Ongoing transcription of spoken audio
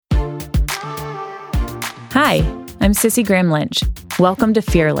Hi, I'm Sissy Graham Lynch. Welcome to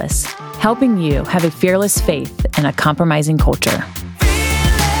Fearless, helping you have a fearless faith in a compromising culture.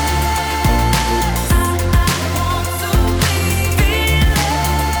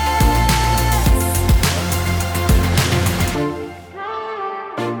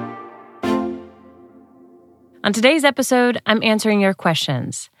 On today's episode, I'm answering your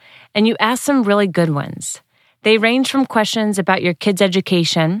questions, and you asked some really good ones. They range from questions about your kids'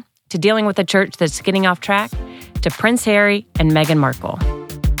 education, to dealing with a church that's getting off track, to Prince Harry and Meghan Markle.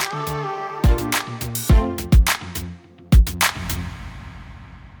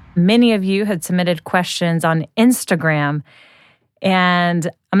 Many of you had submitted questions on Instagram, and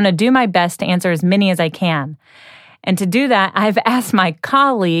I'm going to do my best to answer as many as I can. And to do that, I've asked my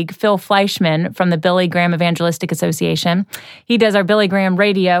colleague, Phil Fleischman from the Billy Graham Evangelistic Association. He does our Billy Graham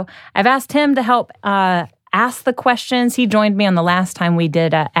radio. I've asked him to help ask the questions. He joined me on the last time we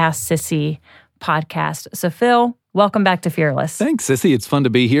did a Ask Sissy podcast. So Phil, welcome back to Fearless. Thanks, Sissy. It's fun to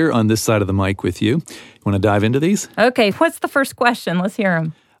be here on this side of the mic with you. Want to dive into these? Okay, what's the first question? Let's hear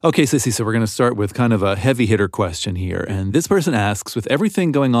them. Okay, Sissy, so we're going to start with kind of a heavy hitter question here. And this person asks, with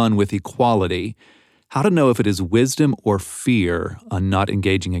everything going on with equality, how to know if it is wisdom or fear on not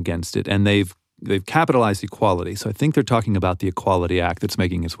engaging against it? And they've capitalized equality. So I think they're talking about the Equality Act that's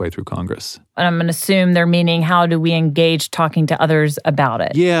making its way through Congress. And I'm going to assume they're meaning, how do we engage talking to others about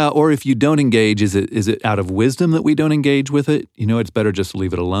it? Yeah, or if you don't engage, is it out of wisdom that we don't engage with it? You know, it's better just to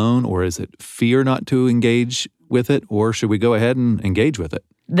leave it alone. Or is it fear not to engage with it? Or should we go ahead and engage with it?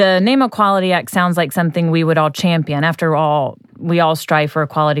 The Name Equality Act sounds like something we would all champion. After all, we all strive for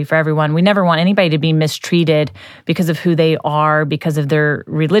equality for everyone. We never want anybody to be mistreated because of who they are, because of their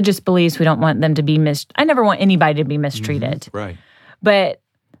religious beliefs. We don't want them to be I never want anybody to be mistreated. Mm-hmm. Right. But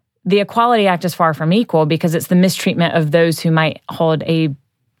the Equality Act is far from equal because it's the mistreatment of those who might hold a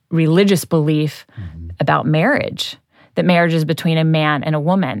religious belief about marriage, that marriage is between a man and a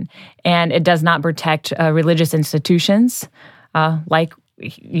woman. And it does not protect religious institutions like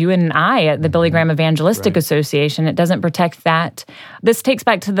you and I at the Billy Graham Evangelistic Association. It doesn't protect that. This takes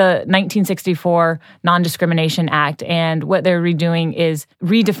back to the 1964 Non-Discrimination Act, and what they're redoing is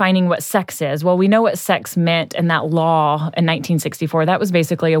redefining what sex is. Well, we know what sex meant in that law in 1964. That was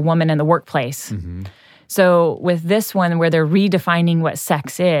basically a woman in the workplace. Mm-hmm. So with this one, where they're redefining what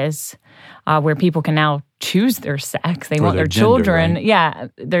sex is, where people can now choose their sex, they want their gender, children,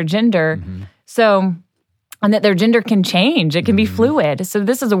 right? Their gender. Mm-hmm. And that their gender can change. It can be fluid. So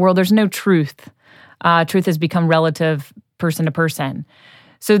this is a world, there's no truth. Truth has become relative person to person.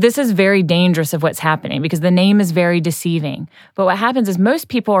 So this is very dangerous of what's happening because the name is very deceiving. But what happens is most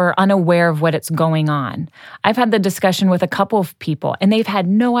people are unaware of what it's going on. I've had the discussion with a couple of people, and they've had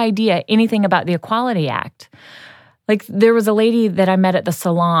no idea anything about the Equality Act. Like, there was a lady that I met at the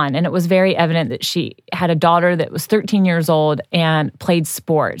salon, and it was very evident that she had a daughter that was 13 years old and played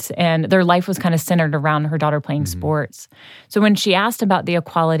sports, and their life was kind of centered around her daughter playing sports. So when she asked about the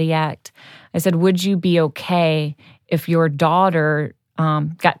Equality Act, I said, would you be okay if your daughter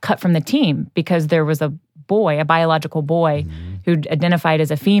got cut from the team because there was a biological boy who identified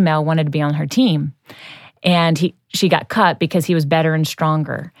as a female, wanted to be on her team? And she got cut because he was better and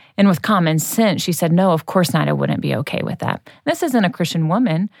stronger. And with common sense, she said, no, of course not, I wouldn't be okay with that. This isn't a Christian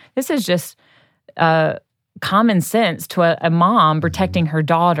woman. This is just common sense to a mom protecting her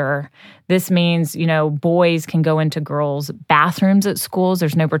daughter. This means, boys can go into girls' bathrooms at schools.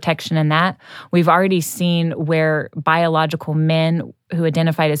 There's no protection in that. We've already seen where biological men who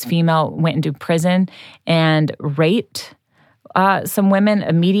identified as female went into prison and raped some women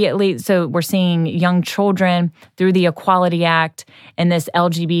immediately. So we're seeing young children through the Equality Act and this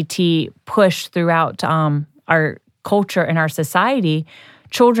LGBT push throughout our culture and our society.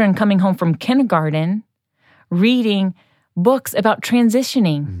 Children coming home from kindergarten reading books about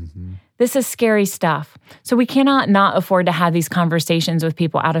transitioning. Mm-hmm. This is scary stuff. So we cannot not afford to have these conversations with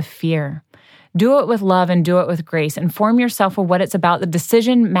people out of fear. Do it with love and do it with grace. Inform yourself of what it's about. The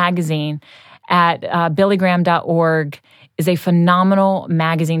Decision magazine at billygraham.org is a phenomenal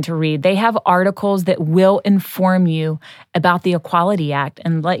magazine to read. They have articles that will inform you about the Equality Act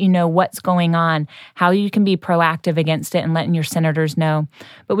and let you know what's going on, how you can be proactive against it, and letting your senators know.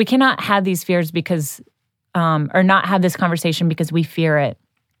 But we cannot have these fears because, or not have this conversation because we fear it.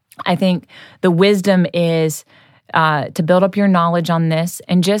 I think the wisdom is to build up your knowledge on this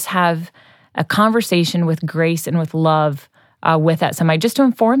and just have a conversation with grace and with love with that somebody, just to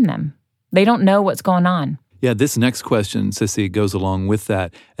inform them. They don't know what's going on. Yeah, this next question, Sissy, goes along with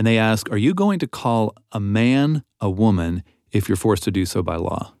that. And they ask, are you going to call a man a woman if you're forced to do so by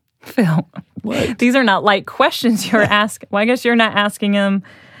law? Phil, what? These are not light questions you're asking. Well, I guess you're not asking them.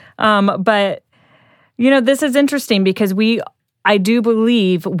 But, This is interesting because I do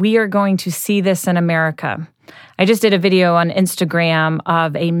believe we are going to see this in America. I just did a video on Instagram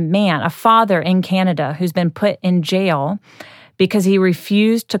of a father in Canada who's been put in jail because he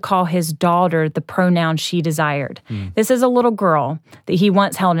refused to call his daughter the pronoun she desired. This is a little girl that he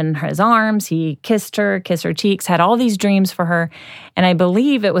once held in his arms. He kissed her cheeks, had all these dreams for her. And I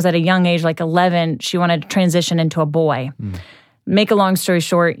believe it was at a young age, like 11, she wanted to transition into a boy. Make a long story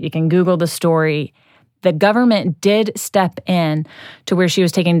short, you can Google the story. The government did step in to where she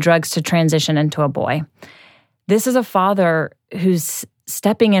was taking drugs to transition into a boy. This is a father who's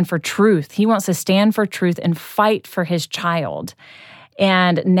stepping in for truth. He wants to stand for truth and fight for his child.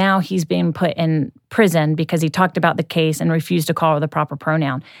 And now he's being put in prison because he talked about the case and refused to call her the proper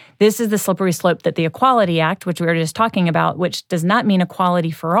pronoun. This is the slippery slope that the Equality Act, which we were just talking about, which does not mean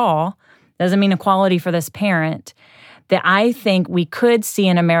equality for all, doesn't mean equality for this parent, that I think we could see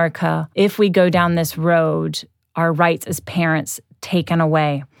in America if we go down this road, our rights as parents taken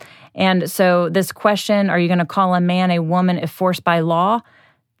away. And so this question, are you going to call a man a woman if forced by law?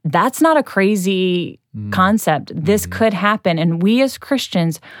 That's not a crazy concept. This could happen. And we as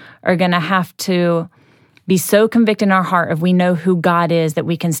Christians are going to have to be so convicted in our heart if we know who God is that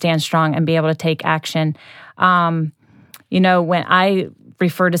we can stand strong and be able to take action. When I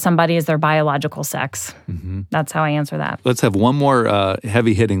refer to somebody as their biological sex. That's how I answer that. Let's have one more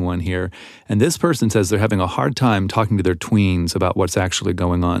heavy-hitting one here. And this person says they're having a hard time talking to their tweens about what's actually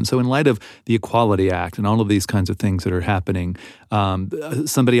going on. So in light of the Equality Act and all of these kinds of things that are happening,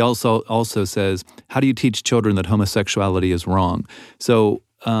 somebody also says, how do you teach children that homosexuality is wrong? So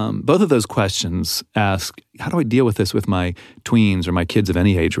both of those questions ask, how do I deal with this with my tweens or my kids of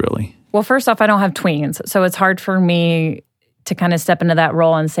any age, really? Well, first off, I don't have tweens, so it's hard for me to kind of step into that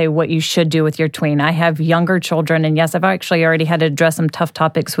role and say what you should do with your tween. I have younger children, and yes, I've actually already had to address some tough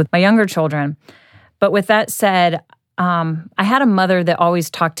topics with my younger children. But with that said, I had a mother that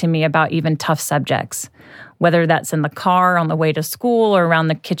always talked to me about even tough subjects, whether that's in the car, on the way to school, or around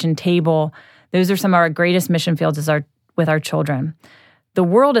the kitchen table. Those are some of our greatest mission fields with our children. The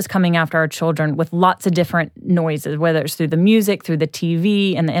world is coming after our children with lots of different noises, whether it's through the music, through the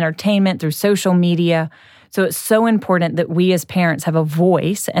TV, and the entertainment, through social media. So it's so important that we as parents have a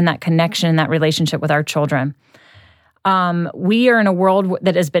voice and that connection and that relationship with our children. We are in a world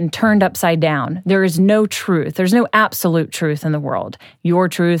that has been turned upside down. There is no truth. There's no absolute truth in the world. Your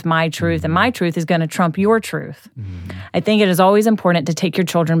truth, my truth, and my truth is going to trump your truth. I think it is always important to take your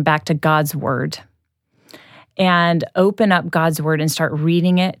children back to God's Word and open up God's Word and start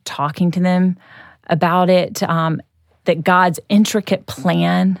reading it, talking to them about it, that God's intricate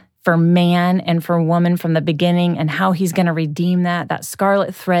plan for man and for woman from the beginning and how he's going to redeem that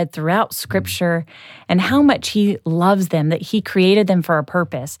scarlet thread throughout Scripture and how much he loves them, that he created them for a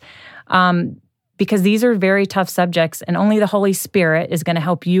purpose. Because these are very tough subjects and only the Holy Spirit is going to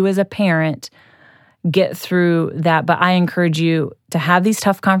help you as a parent get through that. But I encourage you to have these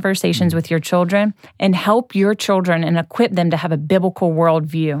tough conversations with your children and help your children and equip them to have a biblical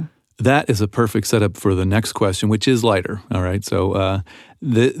worldview. That is a perfect setup for the next question, which is lighter. All right. So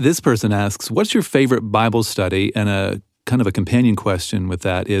this person asks, what's your favorite Bible study? And a kind of a companion question with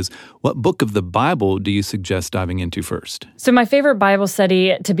that is, what book of the Bible do you suggest diving into first? So my favorite Bible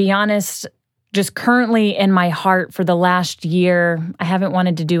study, to be honest, just currently in my heart for the last year, I haven't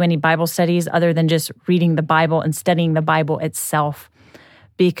wanted to do any Bible studies other than just reading the Bible and studying the Bible itself.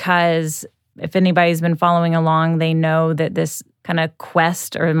 Because if anybody's been following along, they know that this kind of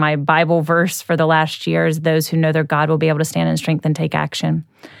quest or my Bible verse for the last year is those who know their God will be able to stand in strength and take action.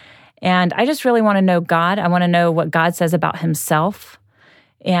 And I just really want to know God. I want to know what God says about himself.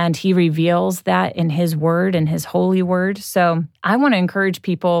 And he reveals that in his word and his holy word. So I want to encourage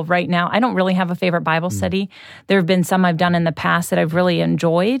people right now. I don't really have a favorite Bible study. There have been some I've done in the past that I've really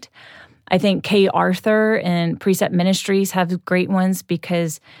enjoyed. I think Kay Arthur and Precept Ministries have great ones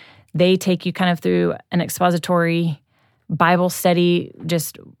because they take you kind of through an expository Bible study,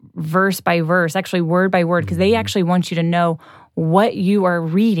 just verse by verse, actually word by word, because they actually want you to know what you are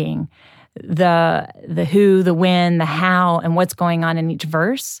reading, the who, the when, the how, and what's going on in each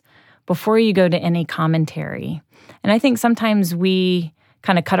verse before you go to any commentary. And I think sometimes we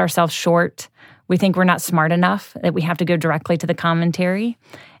kind of cut ourselves short. We think we're not smart enough, that we have to go directly to the commentary.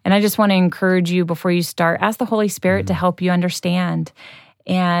 And I just want to encourage you before you start, ask the Holy Spirit to help you understand.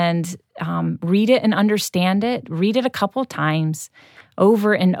 And read it and understand it. Read it a couple times,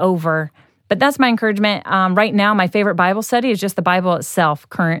 over and over. But that's my encouragement. Right now, my favorite Bible study is just the Bible itself.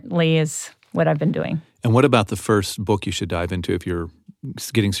 Currently is what I've been doing. And what about the first book you should dive into if you're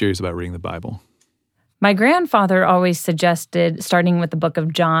getting serious about reading the Bible? My grandfather always suggested starting with the book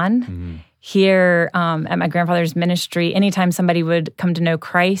of John. Here at my grandfather's ministry, anytime somebody would come to know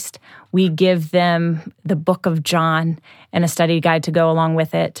Christ, we give them the book of John and a study guide to go along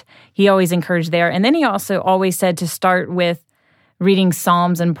with it. He always encouraged there. And then he also always said to start with reading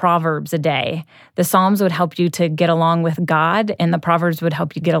Psalms and Proverbs a day. The Psalms would help you to get along with God, and the Proverbs would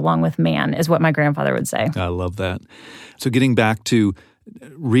help you get along with man, is what my grandfather would say. I love that. So getting back to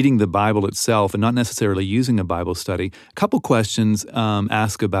reading the Bible itself and not necessarily using a Bible study, a couple questions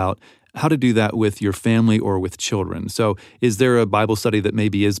ask about how to do that with your family or with children. So is there a Bible study that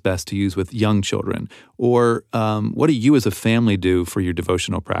maybe is best to use with young children? Or what do you as a family do for your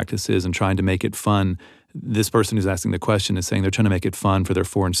devotional practices and trying to make it fun? This person who's asking the question is saying they're trying to make it fun for their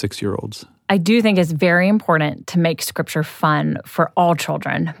 4- and 6-year-olds. I do think it's very important to make Scripture fun for all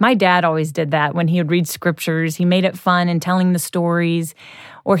children. My dad always did that when he would read Scriptures. He made it fun in telling the stories,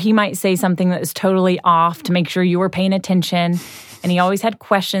 or he might say something that was totally off to make sure you were paying attention. And he always had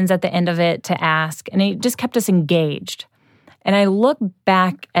questions at the end of it to ask, and he just kept us engaged. And I look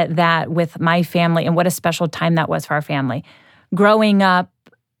back at that with my family and what a special time that was for our family. Growing up,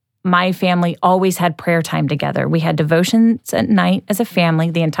 my family always had prayer time together. We had devotions at night as a family,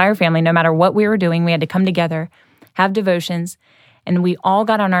 the entire family, no matter what we were doing, we had to come together, have devotions, and we all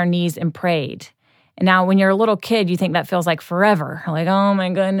got on our knees and prayed. And now when you're a little kid, you think that feels like forever. Like, oh my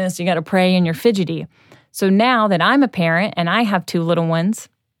goodness, you got to pray and you're fidgety. So now that I'm a parent and I have 2 little ones,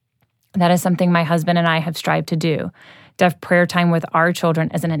 that is something my husband and I have strived to do, to have prayer time with our children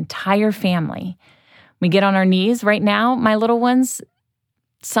as an entire family. We get on our knees right now, my little ones.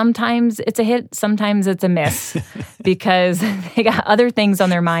 Sometimes it's a hit, sometimes it's a miss because they got other things on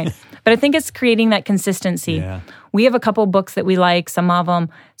their mind. But I think it's creating that consistency. Yeah. We have a couple books that we like. Some of them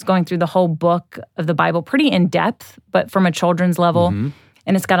is going through the whole book of the Bible, pretty in depth, but from a children's level. Mm-hmm.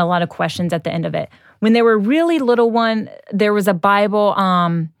 And it's got a lot of questions at the end of it. When they were really little one, there was a Bible,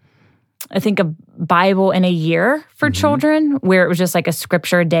 I think a Bible in a year for children, where it was just like a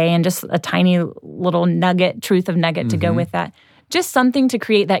scripture a day and just a tiny little nugget, truth of nugget to go with that. Just something to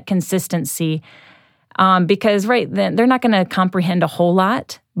create that consistency, because then they're not going to comprehend a whole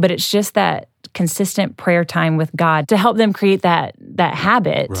lot, but it's just that consistent prayer time with God to help them create that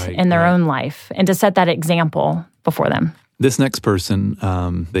habit in their own life and to set that example before them. This next person,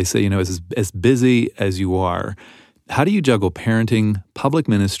 they say, as busy as you are, how do you juggle parenting, public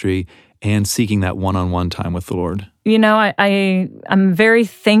ministry, and seeking that one-on-one time with the Lord? I'm very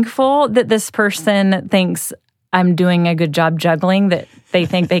thankful that this person thinks I'm doing a good job juggling, that they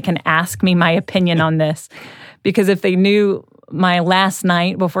think they can ask me my opinion on this. Because if they knew my last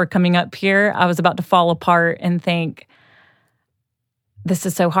night before coming up here, I was about to fall apart and think, this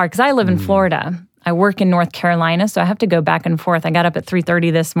is so hard. Because I live in Florida. I work in North Carolina, so I have to go back and forth. I got up at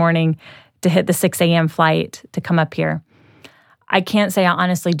 3:30 this morning to hit the 6 a.m. flight to come up here. I can't say I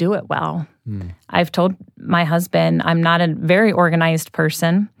honestly do it well. I've told my husband I'm not a very organized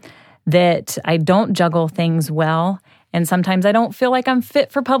person, that I don't juggle things well, and sometimes I don't feel like I'm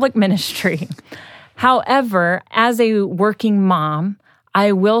fit for public ministry. However, as a working mom,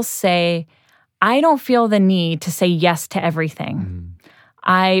 I will say I don't feel the need to say yes to everything.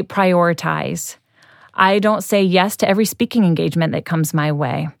 I prioritize. I don't say yes to every speaking engagement that comes my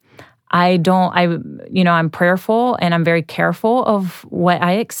way. I'm prayerful and I'm very careful of what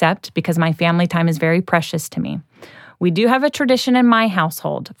I accept because my family time is very precious to me. We do have a tradition in my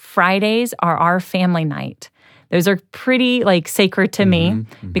household. Fridays are our family night. Those are pretty sacred to me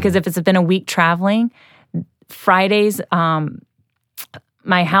because if it's been a week traveling, Fridays,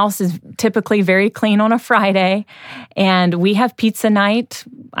 my house is typically very clean on a Friday, and we have pizza night.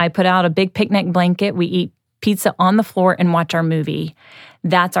 I put out a big picnic blanket. We eat pizza on the floor and watch our movie.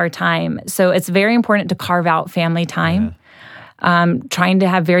 That's our time. So it's very important to carve out family time. Trying to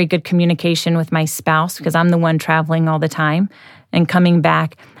have very good communication with my spouse because I'm the one traveling all the time and coming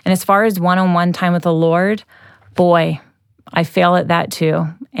back. And as far as one-on-one time with the Lord, boy, I fail at that too.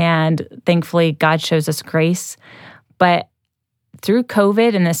 And thankfully, God shows us grace. But through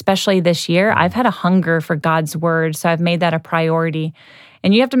COVID, and especially this year, I've had a hunger for God's word. So I've made that a priority.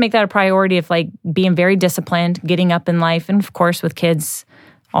 And you have to make that a priority of being very disciplined, getting up in life. And of course, with kids,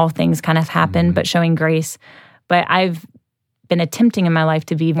 all things kind of happen, but showing grace. But I've been attempting in my life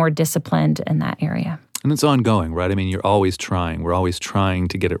to be more disciplined in that area. And it's ongoing, right? I mean, you're always trying. We're always trying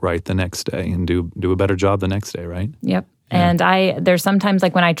to get it right the next day and do a better job the next day, right? Yep. Yeah. And there's sometimes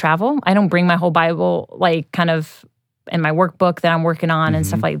when I travel, I don't bring my whole Bible kind of in my workbook that I'm working on and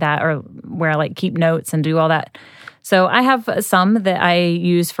stuff like that, or where I keep notes and do all that. So I have some that I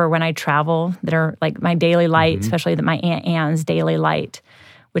use for when I travel that are my daily light, especially my Aunt Anne's daily light,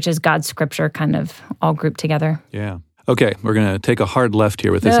 which is God's scripture kind of all grouped together. Yeah. Okay, we're going to take a hard left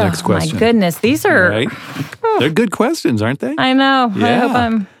here with this next question. My goodness, these are... Right? They're good questions, aren't they? I know. Yeah. I hope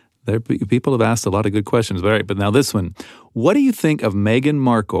I'm... People have asked a lot of good questions. All right, but now this one. What do you think of Meghan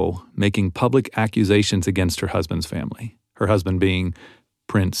Markle making public accusations against her husband's family? Her husband being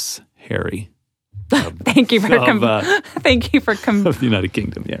Prince Harry. Thank you for thank you for of the United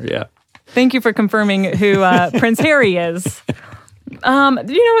Kingdom. Yeah. Thank you for confirming who Prince Harry is. There's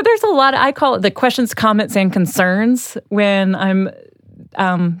a lot. I call it the questions, comments, and concerns when I'm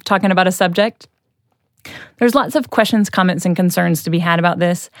talking about a subject. There's lots of questions, comments, and concerns to be had about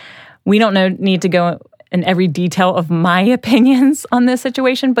this. We don't need to go in every detail of my opinions on this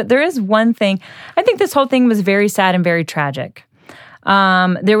situation, but there is one thing. I think this whole thing was very sad and very tragic.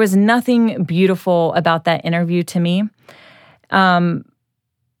 There was nothing beautiful about that interview to me.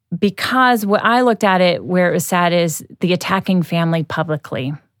 Because what I looked at it where it was sad is the attacking family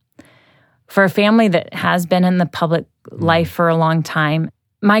publicly. For a family that has been in the public life for a long time,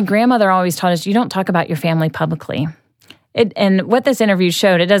 my grandmother always taught us, you don't talk about your family publicly. And what this interview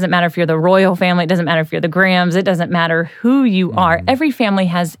showed, it doesn't matter if you're the royal family, it doesn't matter if you're the Grahams, it doesn't matter who you are. Every family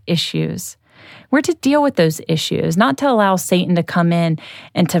has issues. We're to deal with those issues, not to allow Satan to come in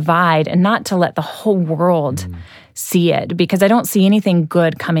and divide, and not to let the whole world see it, because I don't see anything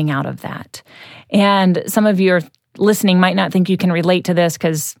good coming out of that. And some of you are listening might not think you can relate to this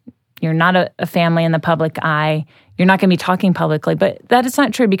because you're not a family in the public eye. You're not going to be talking publicly, but that is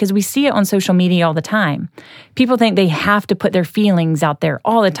not true because we see it on social media all the time. People think they have to put their feelings out there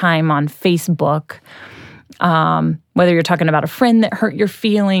all the time on Facebook. Whether you're talking about a friend that hurt your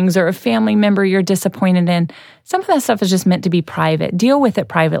feelings or a family member you're disappointed in, some of that stuff is just meant to be private. Deal with it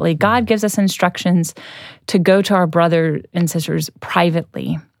privately. God gives us instructions to go to our brothers and sisters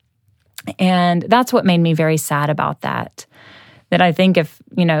privately. And that's what made me very sad about that. That I think if,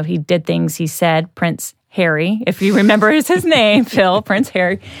 he did things he said, Prince Harry, if you remember is his name, Phil, Prince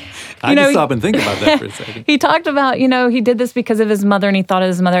Harry. I just stop and think about that for a second. He talked about, he did this because of his mother and he thought of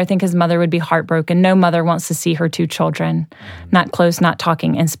his mother. I think his mother would be heartbroken. No mother wants to see her two children not close, not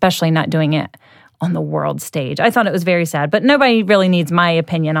talking, and especially not doing it on the world stage. I thought it was very sad, but nobody really needs my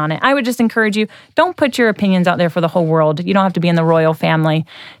opinion on it. I would just encourage you, don't put your opinions out there for the whole world. You don't have to be in the royal family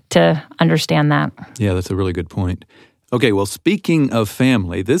to understand that. Yeah, that's a really good point. Okay, well, speaking of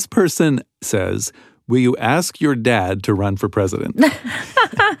family, this person says, will you ask your dad to run for president?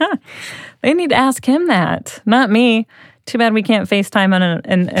 They need to ask him that, not me. Too bad we can't FaceTime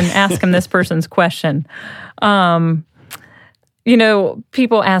and ask him this person's question.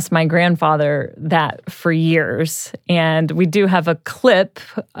 People asked my grandfather that for years, and we do have a clip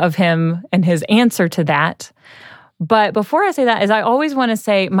of him and his answer to that. But before I say that, I always want to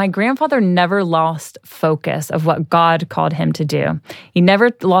say my grandfather never lost focus of what God called him to do. He never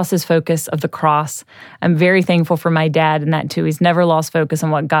lost his focus of the cross. I'm very thankful for my dad in that too. He's never lost focus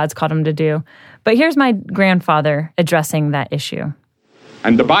on what God's called him to do. But here's my grandfather addressing that issue.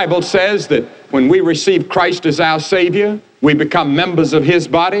 And the Bible says that when we receive Christ as our Savior, we become members of His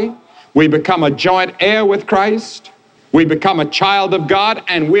body. We become a joint heir with Christ. We become a child of God,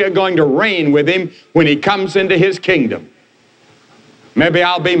 and we are going to reign with Him when He comes into His kingdom. Maybe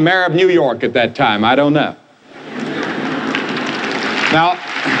I'll be mayor of New York at that time. I don't know. Now,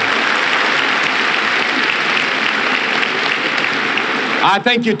 I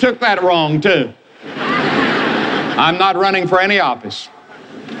think you took that wrong, too. I'm not running for any office.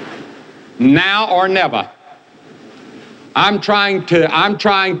 Now or never. I'm trying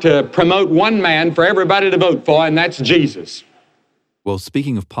to promote one man for everybody to vote for, and that's Jesus. Well,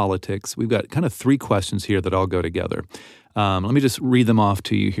 speaking of politics, we've got kind of 3 questions here that all go together. Let me just read them off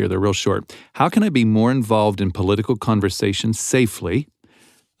to you here. They're real short. How can I be more involved in political conversations safely?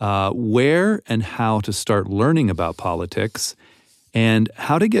 Where and how to start learning about politics? And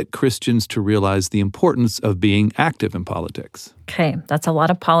how to get Christians to realize the importance of being active in politics. Okay, that's a lot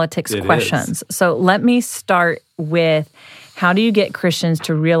of politics questions. So let me start with how do you get Christians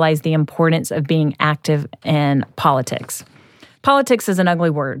to realize the importance of being active in politics? Politics is an ugly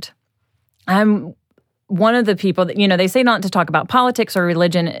word. I'm one of the people that, they say not to talk about politics or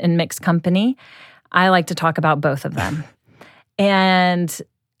religion in mixed company. I like to talk about both of them. And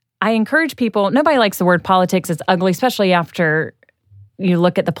I encourage people, nobody likes the word politics. It's ugly, especially after you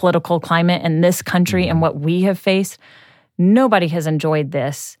look at the political climate in this country and what we have faced. Nobody has enjoyed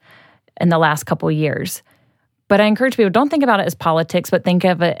this in the last couple of years. But I encourage people, don't think about it as politics, but think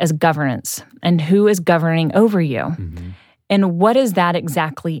of it as governance and who is governing over you. Mm-hmm. And what does that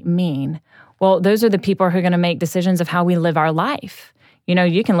exactly mean? Well, those are the people who are going to make decisions of how we live our life.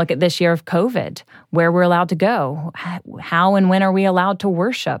 You can look at this year of COVID, where we're allowed to go, how and when are we allowed to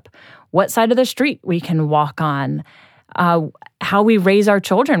worship, what side of the street we can walk on, how we raise our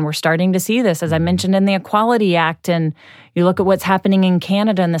children. We're starting to see this, as I mentioned, in the Equality Act, and you look at what's happening in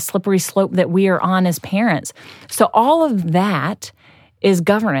Canada and the slippery slope that we are on as parents. So all of that is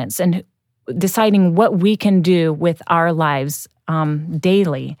governance and deciding what we can do with our lives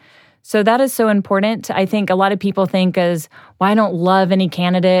daily. So that is so important. I think a lot of people think as, well, I don't love any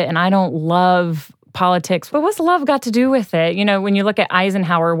candidate and I don't love politics. But what's love got to do with it? You know, when you look at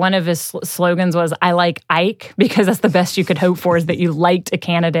Eisenhower, one of his slogans was, I like Ike, because that's the best you could hope for, is that you liked a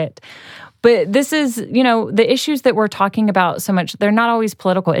candidate. But this is, you know, the issues that we're talking about so much, they're not always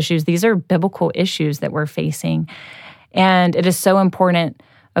political issues. These are biblical issues that we're facing. And it is so important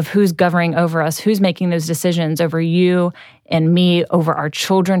of who's governing over us, who's making those decisions over you and me, over our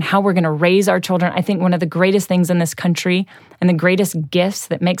children, how we're going to raise our children. I think one of the greatest things in this country and the greatest gifts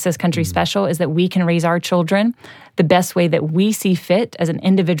that makes this country special is that we can raise our children the best way that we see fit as an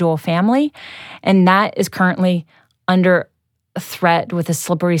individual family. And that is currently under threat with the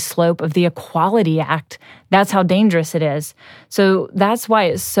slippery slope of the Equality Act. That's how dangerous it is. So that's why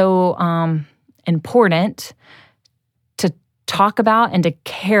it's so important to talk about and to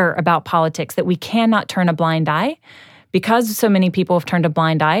care about politics, that we cannot turn a blind eye. Because so many people have turned a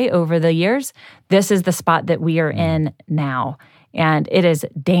blind eye over the years, this is the spot that we are in now. And it is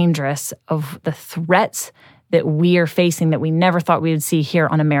dangerous of the threats that we are facing that we never thought we would see here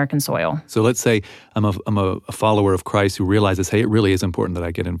on American soil. So let's say I'm a follower of Christ who realizes, hey, it really is important that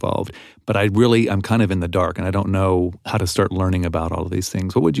I get involved, but I'm kind of in the dark and I don't know how to start learning about all of these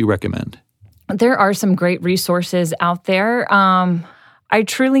things. What would you recommend? There are some great resources out there. I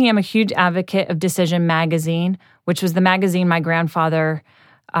truly am a huge advocate of Decision Magazine, which was the magazine my grandfather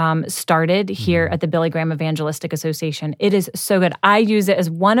started here at the Billy Graham Evangelistic Association. It is so good. I use it as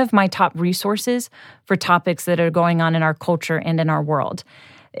one of my top resources for topics that are going on in our culture and in our world.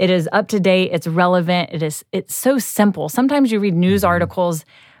 It is up to date. It's relevant. It's so simple. Sometimes you read news articles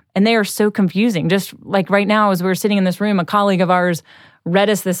and they are so confusing. Just like right now, as we were sitting in this room, a colleague of ours read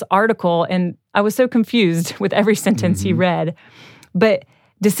us this article and I was so confused with every sentence he read. But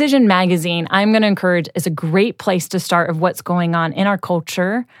Decision Magazine, I'm going to encourage, is a great place to start of what's going on in our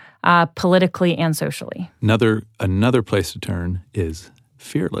culture, politically and socially. Another place to turn is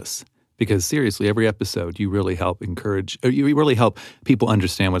Fearless, because seriously, every episode you really help people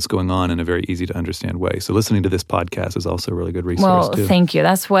understand what's going on in a very easy to understand way. So listening to this podcast is also a really good resource too. Well, thank you.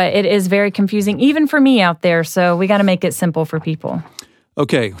 That's what it is, very confusing, even for me out there. So we got to make it simple for people.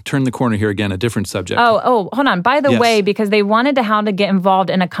 Okay, turn the corner here again, a different subject. Oh, hold on. By the way, because they wanted to how to get involved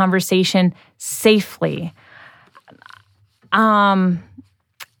in a conversation safely. I'm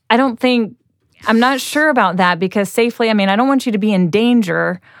not sure about that, because safely, I don't want you to be in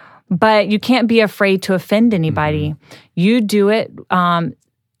danger, but you can't be afraid to offend anybody. You do it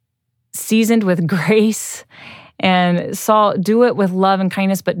seasoned with grace and do it with love and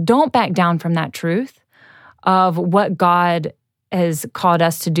kindness, but don't back down from that truth of what God has called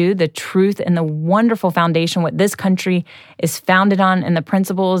us to do, the truth and the wonderful foundation, what this country is founded on, and the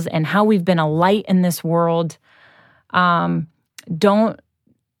principles and how we've been a light in this world. I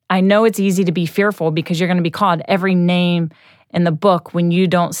know it's easy to be fearful because you're going to be called every name in the book when you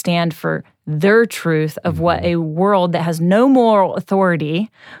don't stand for their truth of what a world that has no moral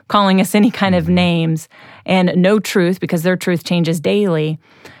authority, calling us any kind of names, and no truth, because their truth changes daily.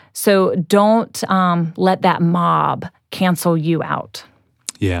 So don't let that mob cancel you out.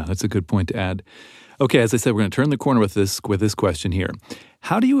 Yeah, that's a good point to add. Okay, as I said, we're going to turn the corner with this question here.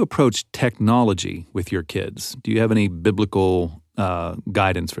 How do you approach technology with your kids? Do you have any biblical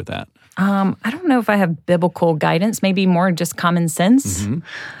guidance for that? I don't know if I have biblical guidance, maybe more just common sense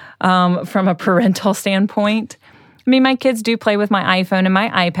from a parental standpoint. My kids do play with my iPhone and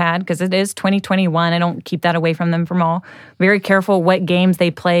my iPad because it is 2021. I don't keep that away from them from all. Very careful what games they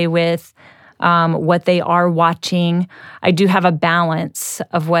play with, what they are watching. I do have a balance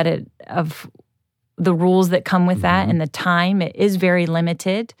of the rules that come with that and the time. It is very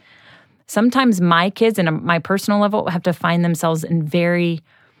limited. Sometimes my kids, and my personal level, have to find themselves in very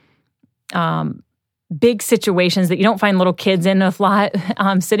big situations that you don't find little kids in a lot,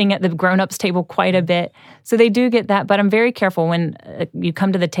 sitting at the grown-ups table quite a bit. So they do get that, but I'm very careful when you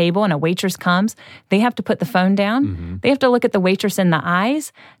come to the table and a waitress comes, they have to put the phone down. They have to look at the waitress in the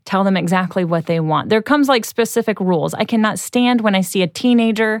eyes, tell them exactly what they want. There comes specific rules. I cannot stand when I see a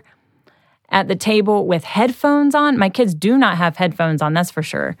teenager at the table with headphones on. My kids do not have headphones on, that's for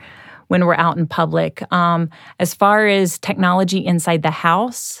sure, when we're out in public. As far as technology inside the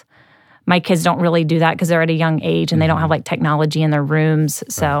house, my kids don't really do that because they're at a young age and they don't have technology in their rooms.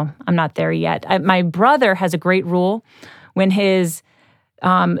 So I'm not there yet. My brother has a great rule when his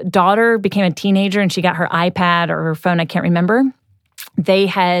daughter became a teenager and she got her iPad or her phone, I can't remember. They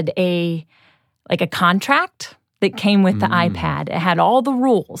had a contract that came with the iPad. It had all the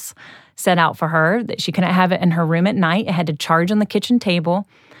rules set out for her, that she couldn't have it in her room at night. It had to charge on the kitchen table.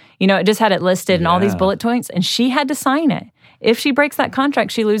 It just had it listed in all these bullet points, and she had to sign it. If she breaks that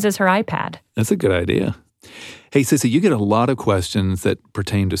contract, she loses her iPad. That's a good idea. Hey, Sissy, you get a lot of questions that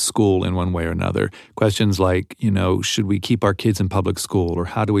pertain to school in one way or another. Questions like, should we keep our kids in public school? Or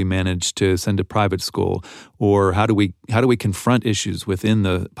how do we manage to send to private school? Or how do we confront issues within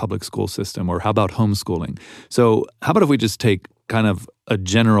the public school system? Or how about homeschooling? So how about if we just take kind of a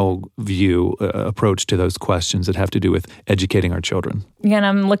general view approach to those questions that have to do with educating our children? Yeah, and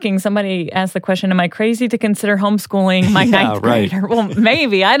I'm looking, somebody asked the question, am I crazy to consider homeschooling my ninth grader? Well,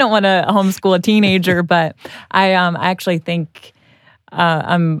 maybe. I don't want to homeschool a teenager, but I actually think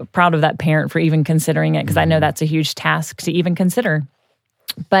I'm proud of that parent for even considering it, because I know that's a huge task to even consider.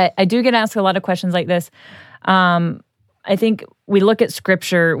 But I do get asked a lot of questions like this. I think we look at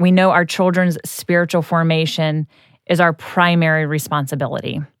Scripture, we know our children's spiritual formation is our primary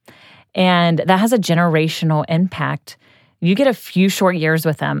responsibility. And that has a generational impact. You get a few short years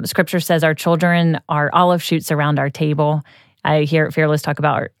with them. Scripture says our children are olive shoots around our table. I hear Fearless talk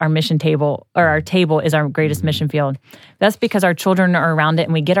about our mission table, or our table is our greatest mission field. That's because our children are around it,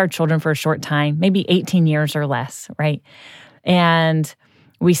 and we get our children for a short time, maybe 18 years or less, right? And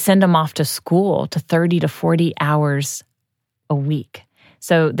we send them off to school to 30 to 40 hours a week.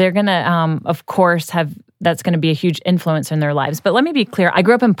 So they're going to, of course, that's going to be a huge influence in their lives. But let me be clear. I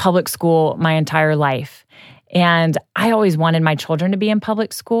grew up in public school my entire life, and I always wanted my children to be in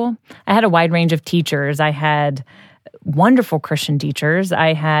public school. I had a wide range of teachers. I had wonderful Christian teachers.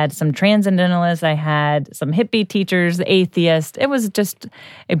 I had some transcendentalists. I had some hippie teachers, atheists. It was just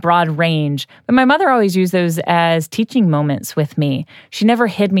a broad range. But my mother always used those as teaching moments with me. She never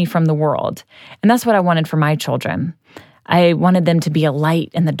hid me from the world. And that's what I wanted for my children. I wanted them to be a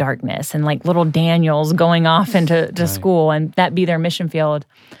light in the darkness and like little Daniels going off into school, and that be their mission field.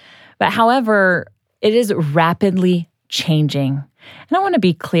 But however, it is rapidly changing. And I want to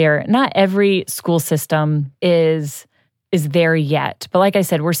be clear, not every school system is there yet. But like I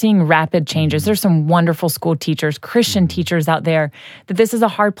said, we're seeing rapid changes. There's some wonderful school teachers, Christian teachers out there, that this is a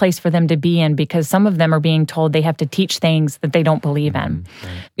hard place for them to be in, because some of them are being told they have to teach things that they don't believe in.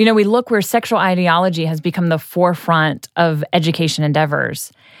 Right. We look where sexual ideology has become the forefront of education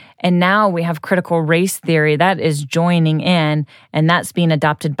endeavors. And now we have critical race theory that is joining in, and that's being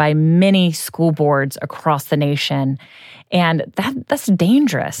adopted by many school boards across the nation. And that's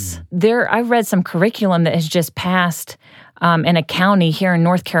dangerous. I've read some curriculum that has just passed in a county here in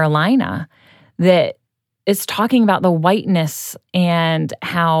North Carolina that is talking about the whiteness and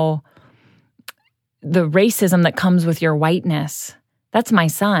how the racism that comes with your whiteness. That's my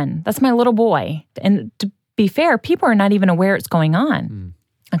son. That's my little boy. And to be fair, people are not even aware it's going on.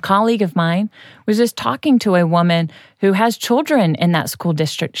 A colleague of mine was just talking to a woman who has children in that school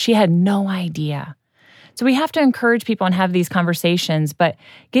district. She had no idea. So we have to encourage people and have these conversations. But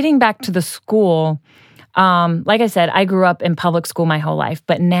getting back to the school, like I said, I grew up in public school my whole life.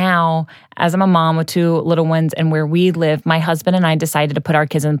 But now, as I'm a mom with two little ones and where we live, my husband and I decided to put our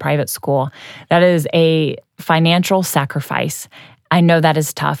kids in private school. That is a financial sacrifice. I know that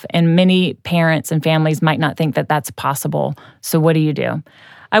is tough. And many parents and families might not think that that's possible. So what do?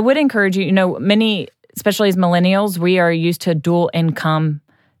 I would encourage you, many, especially as millennials, we are used to dual income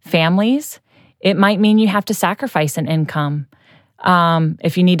families. It might mean you have to sacrifice an income.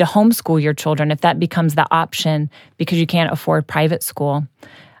 If you need to homeschool your children, if that becomes the option because you can't afford private school.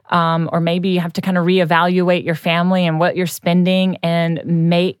 Or maybe you have to kind of reevaluate your family and what you're spending and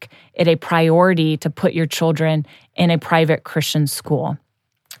make it a priority to put your children in a private Christian school.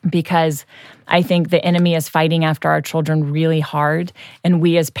 Because I think the enemy is fighting after our children really hard, and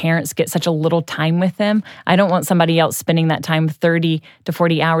we as parents get such a little time with them. I don't want somebody else spending that time 30 to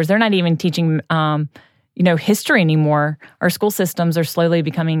 40 hours. They're not even teaching history anymore. Our school systems are slowly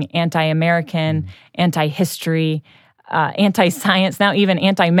becoming anti-American, anti-history, anti-science, now even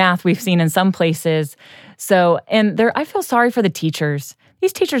anti-math we've seen in some places. So, I feel sorry for the teachers.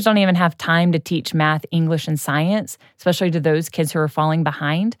 These teachers don't even have time to teach math, English, and science, especially to those kids who are falling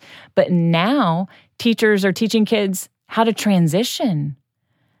behind. But now teachers are teaching kids how to transition.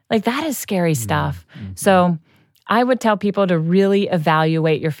 Like, that is scary stuff. So I would tell people to really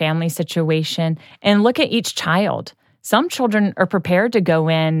evaluate your family situation and look at each child. Some children are prepared to go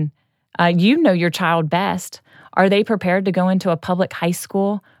in, your child best. Are they prepared to go into a public high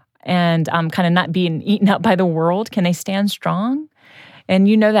school and kind of not being eaten up by the world? Can they stand strong? And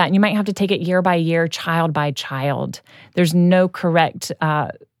you know that. And you might have to take it year by year, child by child. There's no correct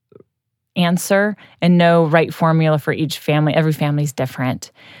answer and no right formula for each family. Every family's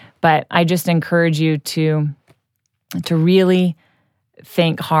different. But I just encourage you to really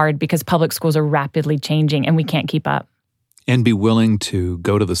think hard, because public schools are rapidly changing and we can't keep up. And be willing to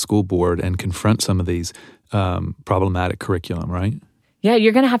go to the school board and confront some of these problematic curriculum, right? Yeah,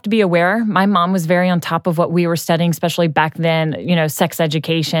 you're going to have to be aware. My mom was very on top of what we were studying, especially back then, sex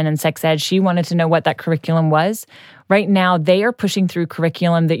education and sex ed. She wanted to know what that curriculum was. Right now, they are pushing through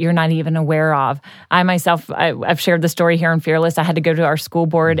curriculum that you're not even aware of. I myself, I've shared the story here in Fearless. I had to go to our school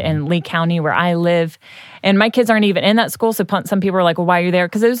board in Lee County where I live, and my kids aren't even in that school. So some people are like, well, why are you there?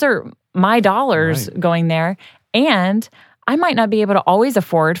 Because those are my dollars going there. And I might not be able to always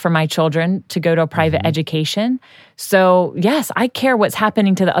afford for my children to go to a private education. So yes, I care what's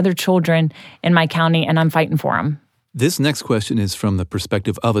happening to the other children in my county, and I'm fighting for them. This next question is from the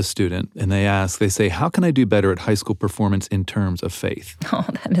perspective of a student, and they say, how can I do better at high school performance in terms of faith?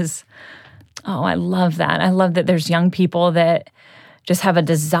 I love that. I love that there's young people that just have a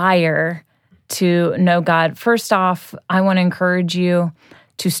desire to know God. First off, I want to encourage you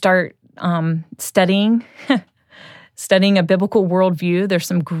to start studying a biblical worldview. There's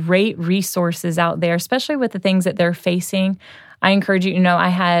some great resources out there, especially with the things that they're facing. I encourage you, I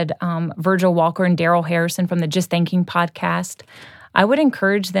had Virgil Walker and Daryl Harrison from the Just Thinking podcast. I would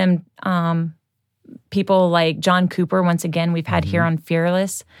encourage them, people like John Cooper, once again, we've had here on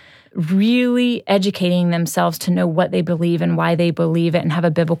Fearless, really educating themselves to know what they believe and why they believe it and have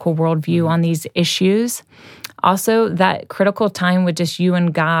a biblical worldview on these issues. Also, that critical time with just you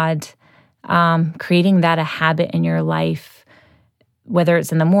and God, creating that a habit in your life, whether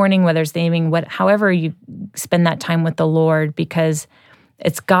it's in the morning, whether it's the evening, however you spend that time with the Lord, because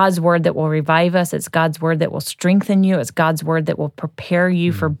it's God's word that will revive us. It's God's word that will strengthen you. It's God's word that will prepare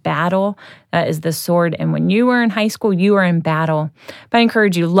you for battle. That is the sword. And when you were in high school, you were in battle. But I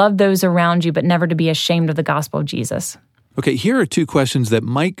encourage you, love those around you, but never to be ashamed of the gospel of Jesus. Okay, here are two questions that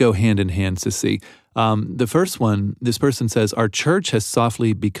might go hand in hand, Sissy. The first one, this person says, our church has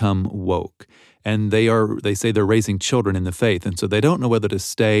softly become woke. And they say they're raising children in the faith, and so they don't know whether to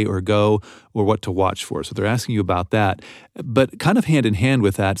stay or go or what to watch for. So they're asking you about that. But kind of hand in hand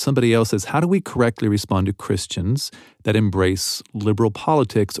with that, somebody else says, how do we correctly respond to Christians that embrace liberal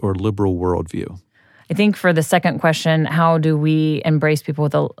politics or liberal worldview? I think for the second question, how do we embrace people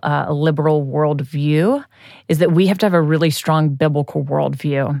with a liberal worldview, is that we have to have a really strong biblical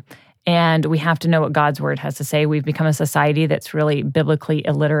worldview. And we have to know what God's word has to say. We've become a society that's really biblically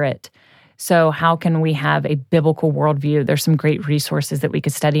illiterate. So how can we have a biblical worldview? There's some great resources that we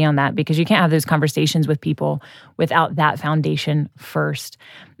could study on that, because you can't have those conversations with people without that foundation first.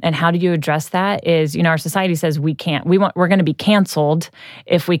 And how do you address that is, our society says we're going to be canceled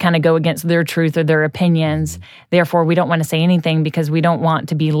if we kind of go against their truth or their opinions. Therefore, we don't want to say anything because we don't want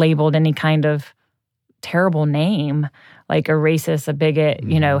to be labeled any kind of terrible name, like a racist, a bigot,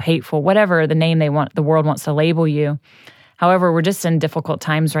 hateful, whatever the name the world wants to label you. However, we're just in difficult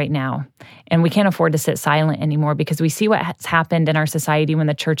times right now, and we can't afford to sit silent anymore, because we see what has happened in our society when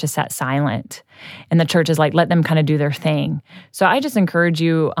the church has sat silent, and the church is like, let them kind of do their thing. So I just encourage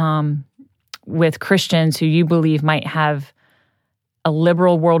you with Christians who you believe might have a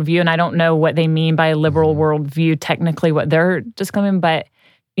liberal worldview, and I don't know what they mean by a liberal worldview, technically what they're disclaiming, but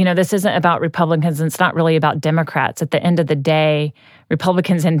this isn't about Republicans, and it's not really about Democrats. At the end of the day,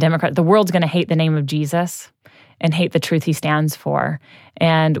 Republicans and Democrats, the world's going to hate the name of Jesus and hate the truth he stands for.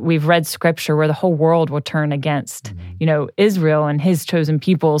 And we've read scripture where the whole world will turn against, Israel and his chosen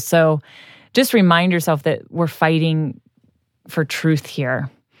people. So just remind yourself that we're fighting for truth here.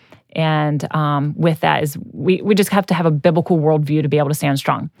 And with that is we just have to have a biblical worldview to be able to stand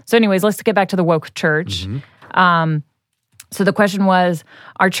strong. So anyways, let's get back to the woke church. So the question was,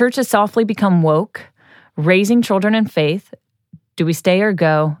 our church has softly become woke, raising children in faith. Do we stay or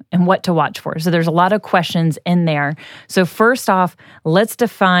go, and what to watch for? So there's a lot of questions in there. So first off, let's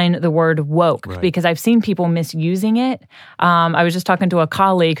define the word woke, because I've seen people misusing it. I was just talking to a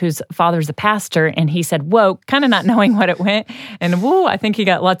colleague whose father's a pastor, and he said woke, kind of not knowing what it meant. And I think he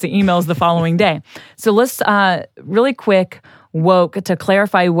got lots of emails the following day. So let's really quick, woke, to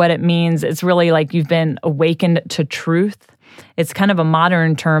clarify what it means. It's really like you've been awakened to truth. It's kind of a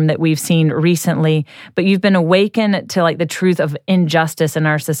modern term that we've seen recently, but you've been awakened to like the truth of injustice in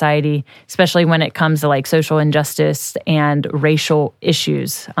our society, especially when it comes to like social injustice and racial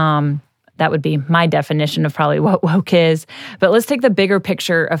issues. That would be my definition of probably what woke is. But let's take the bigger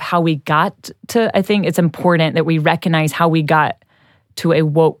picture of how we got to, I think it's important that we recognize how we got to a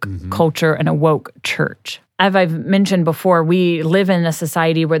woke culture and a woke church. as I've mentioned before, we live in a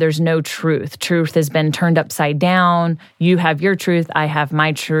society where there's no truth. Truth has been turned upside down. You have your truth, I have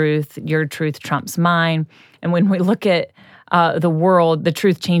my truth, your truth trumps mine. And when we look at the world, the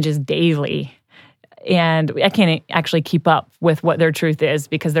truth changes daily. And I can't actually keep up with what their truth is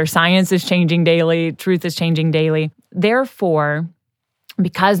because their science is changing daily, truth is changing daily. Therefore,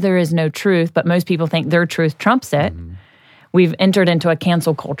 because there is no truth, but most people think their truth trumps it, we've entered into a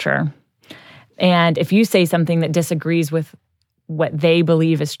cancel culture. And if you say something that disagrees with what they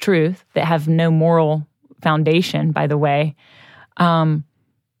believe is truth, that have no moral foundation, by the way,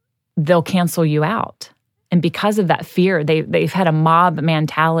 they'll cancel you out. And because of that fear, they've had a mob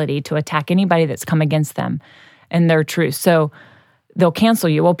mentality to attack anybody that's come against them and their truth. So they'll cancel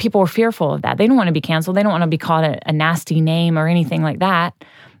you. Well, people are fearful of that. They don't want to be canceled. They don't want to be called a nasty name or anything like that.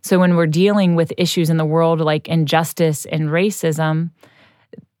 So when we're dealing with issues in the world like injustice and racism,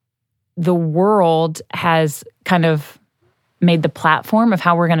 the world has kind of made the platform of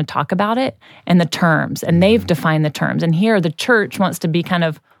how we're going to talk about it and the terms, and they've defined the terms. And here the church wants to be kind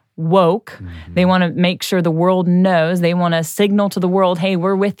of woke. They want to make sure the world knows. They want to signal to the world, hey,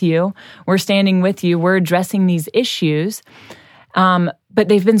 we're with you. We're standing with you. We're addressing these issues. But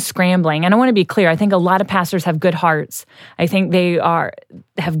they've been scrambling. And I want to be clear. I think a lot of pastors have good hearts. I think they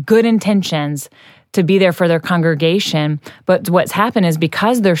have good intentions to be there for their congregation. But what's happened is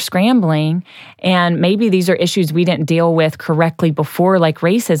because they're scrambling, and maybe these are issues we didn't deal with correctly before, like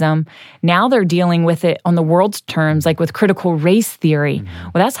racism, now they're dealing with it on the world's terms, like with critical race theory.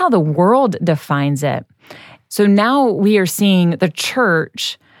 Well, that's how the world defines it. So now we are seeing the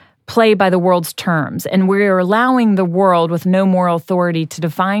church play by the world's terms, and we're allowing the world with no moral authority to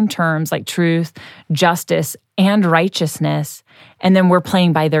define terms like truth, justice, and righteousness, and then we're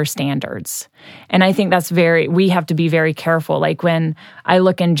playing by their standards. And I think we have to be very careful. Like when I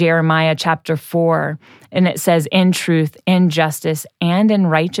look in Jeremiah chapter 4, and it says, in truth, in justice, and in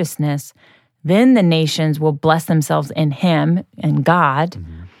righteousness, then the nations will bless themselves in him, in God,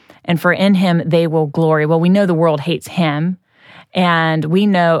 and for in him they will glory. Well, we know the world hates him. And we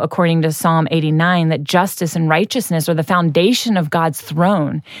know, according to Psalm 89, that justice and righteousness are the foundation of God's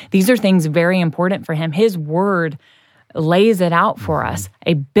throne. These are things very important for him. His word lays it out for us,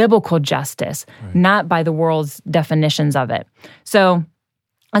 a biblical justice, not by the world's definitions of it. So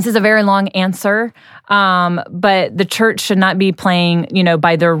this is a very long answer, but the church should not be playing,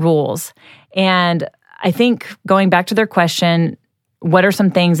 by their rules. And I think going back to their question, what are some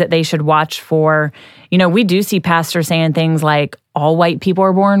things that they should watch for? We do see pastors saying things like, all white people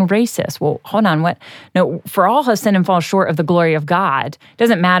are born racist. Well, hold on, what? No, for all have sinned and fall short of the glory of God. It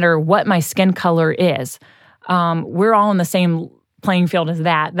doesn't matter what my skin color is. We're all on the same playing field as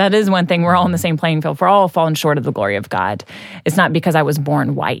that. That is one thing. We're all on the same playing field. For all have fallen short of the glory of God. It's not because I was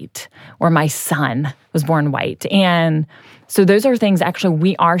born white or my son was born white. And so those are things actually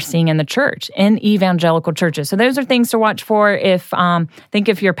we are seeing in the church, in evangelical churches. So those are things to watch for. If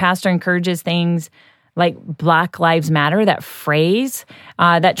if your pastor encourages things like Black Lives Matter, that phrase,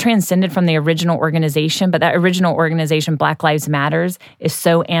 that transcended from the original organization, but that original organization, Black Lives Matters, is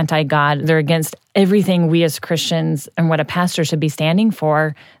so anti-God. They're against everything we as Christians and what a pastor should be standing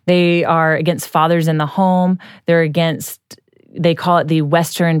for. They are against fathers in the home. They're against, they call it the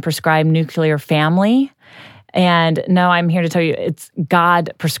Western prescribed nuclear family. And no, I'm here to tell you, it's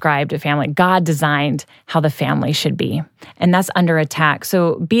God prescribed a family. God designed how the family should be. And that's under attack.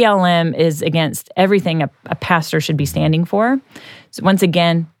 So BLM is against everything a pastor should be standing for. So once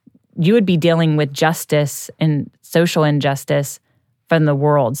again, you would be dealing with justice and social injustice from the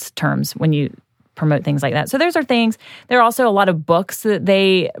world's terms when you promote things like that. So those are things. There are also a lot of books that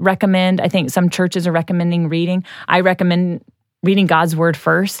they recommend. I think some churches are recommending reading. I recommend reading God's word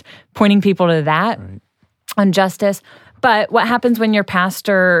first, pointing people to that. Right. On justice. But what happens when your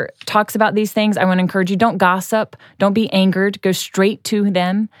pastor talks about these things? I want to encourage you, don't gossip, don't be angered, go straight to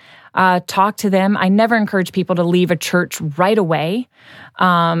them, talk to them. I never encourage people to leave a church right away.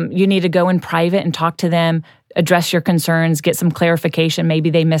 You need to go in private and talk to them, address your concerns, get some clarification. Maybe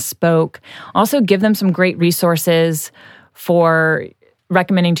they misspoke. Also give them some great resources for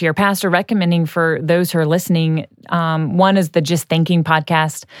recommending to your pastor, recommending for those who are listening. One is the Just Thinking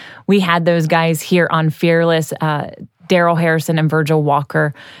podcast. We had those guys here on Fearless, Daryl Harrison and Virgil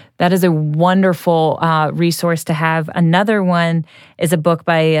Walker. That is a wonderful resource to have. Another one is a book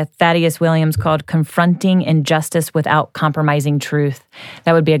by Thaddeus Williams called Confronting Injustice Without Compromising Truth.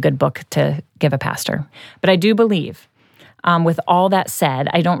 That would be a good book to give a pastor. But I do believe, with all that said,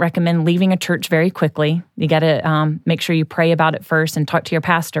 I don't recommend leaving a church very quickly. You got to make sure you pray about it first and talk to your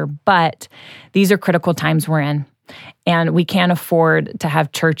pastor. But these are critical times we're in. And we can't afford to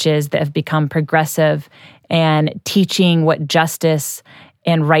have churches that have become progressive and teaching what justice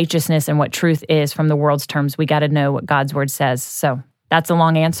and righteousness and what truth is from the world's terms. We got to know what God's word says. So that's a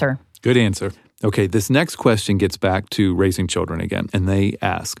long answer. Good answer. Okay, this next question gets back to raising children again, and they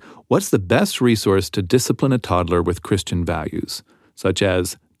ask, what's the best resource to discipline a toddler with Christian values, such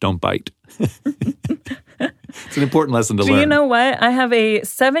as don't bite? It's an important lesson to learn. Do you know what? I have a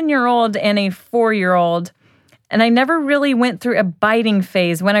 7-year-old and a 4-year-old, and I never really went through a biting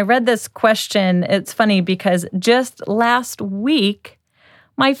phase. When I read this question, it's funny because just last week,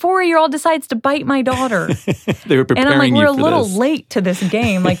 my 4-year-old decides to bite my daughter. They were preparing and I'm like, we're you a for little this. late to this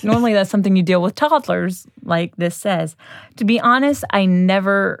game. Like normally that's something you deal with toddlers, like this says. To be honest, I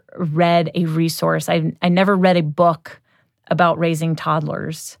never read a resource. I never read a book about raising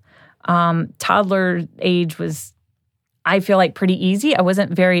toddlers. Toddler age was, I feel like, pretty easy. I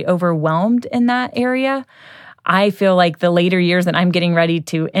wasn't very overwhelmed in that area. I feel like the later years that I'm getting ready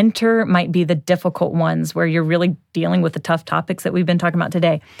to enter might be the difficult ones where you're really dealing with the tough topics that we've been talking about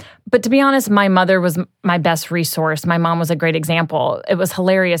today. But to be honest, my mother was my best resource. My mom was a great example. It was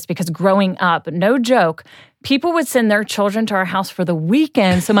hilarious because growing up, no joke, people would send their children to our house for the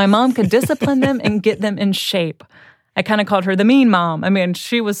weekend so my mom could discipline them and get them in shape. I kind of called her the mean mom. I mean,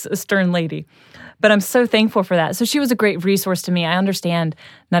 she was a stern lady. But I'm so thankful for that. So she was a great resource to me. I understand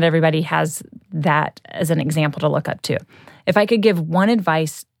not everybody has that as an example to look up to. If I could give one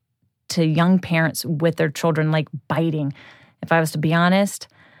advice to young parents with their children, like biting, if I was to be honest,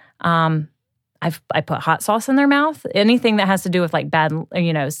 I put hot sauce in their mouth. Anything that has to do with like bad,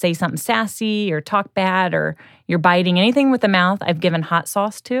 say something sassy or talk bad or you're biting, anything with the mouth, I've given hot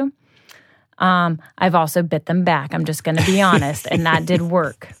sauce to. I've also bit them back. I'm just going to be honest, and that did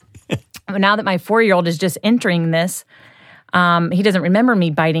work. Now that my 4-year-old is just entering this, he doesn't remember me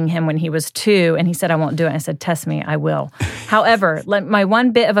biting him when he was 2, and he said, I won't do it. I said, test me, I will. However, my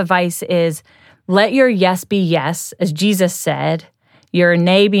one bit of advice is let your yes be yes, as Jesus said, your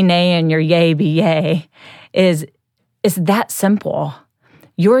nay be nay, and your yea be yea. Is that simple.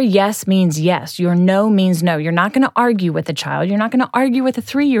 Your yes means yes. Your no means no. You're not going to argue with a child. You're not going to argue with a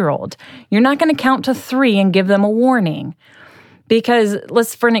 3-year-old. You're not going to count to 3 and give them a warning. Because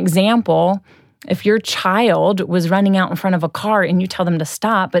for an example, if your child was running out in front of a car and you tell them to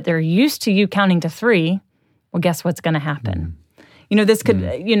stop, but they're used to you counting to 3, well, guess what's going to happen? This could,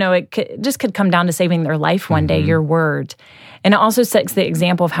 it could come down to saving their life one day, your word. And it also sets the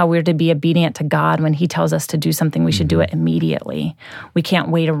example of how we're to be obedient to God when he tells us to do something, we should do it immediately. We can't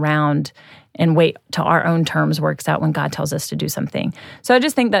wait around and wait till our own terms works out when God tells us to do something. So I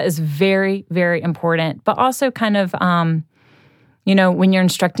just think that is very, very important, but also kind of, when you're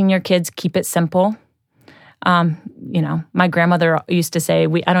instructing your kids, keep it simple. My grandmother used to say,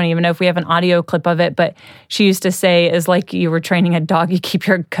 I don't even know if we have an audio clip of it, but she used to say, it's like you were training a dog, you keep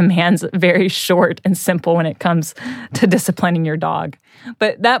your commands very short and simple when it comes to disciplining your dog.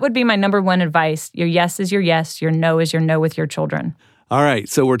 But that would be my number one advice. Your yes is your yes, your no is your no with your children. All right,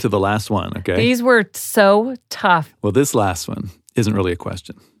 so we're to the last one, okay? These were so tough. Well, this last one isn't really a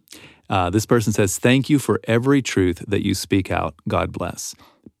question. This person says, thank you for every truth that you speak out. God bless.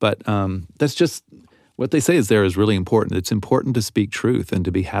 But that's just what they say is really important. It's important to speak truth and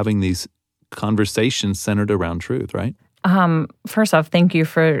to be having these conversations centered around truth, right? First off, thank you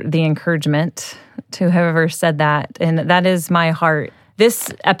for the encouragement to whoever said that. And that is my heart.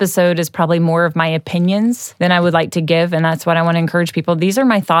 This episode is probably more of my opinions than I would like to give. And that's what I want to encourage people. These are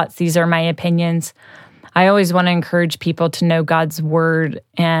my thoughts. These are my opinions. I always want to encourage people to know God's word.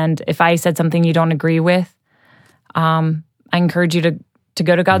 And if I said something you don't agree with, I encourage you to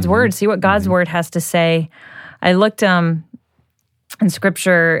go to God's word, see what God's word has to say. I looked in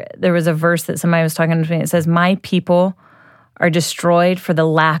Scripture, there was a verse that somebody was talking to me. It says, my people are destroyed for the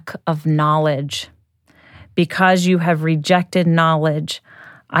lack of knowledge. Because you have rejected knowledge,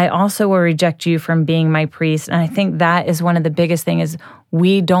 I also will reject you from being my priest. And I think that is one of the biggest things is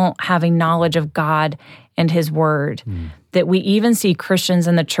we don't have a knowledge of God and his word. That we even see Christians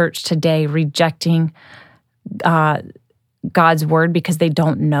in the church today rejecting God's word because they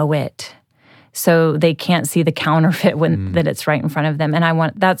don't know it. So they can't see the counterfeit that it's right in front of them.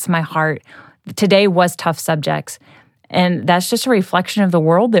 And that's my heart. Today was tough subjects. And that's just a reflection of the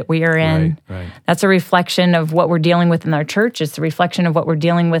world that we are in. Right. That's a reflection of what we're dealing with in our church. It's the reflection of what we're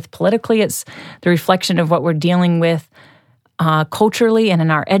dealing with politically. It's the reflection of what we're dealing with culturally and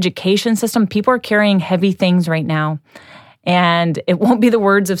in our education system. People are carrying heavy things right now. And it won't be the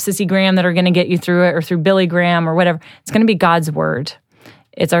words of Sissy Graham that are going to get you through it or through Billy Graham or whatever. It's going to be God's word.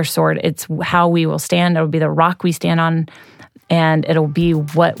 It's our sword. It's how we will stand. It'll be the rock we stand on. And it'll be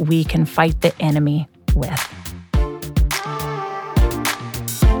what we can fight the enemy with.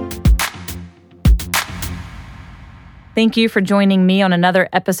 Thank you for joining me on another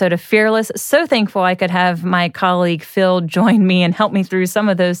episode of Fearless. So thankful I could have my colleague Phil join me and help me through some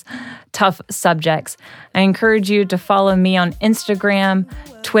of those tough subjects. I encourage you to follow me on Instagram,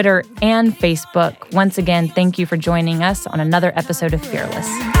 Twitter, and Facebook. Once again, thank you for joining us on another episode of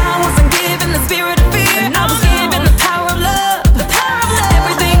Fearless.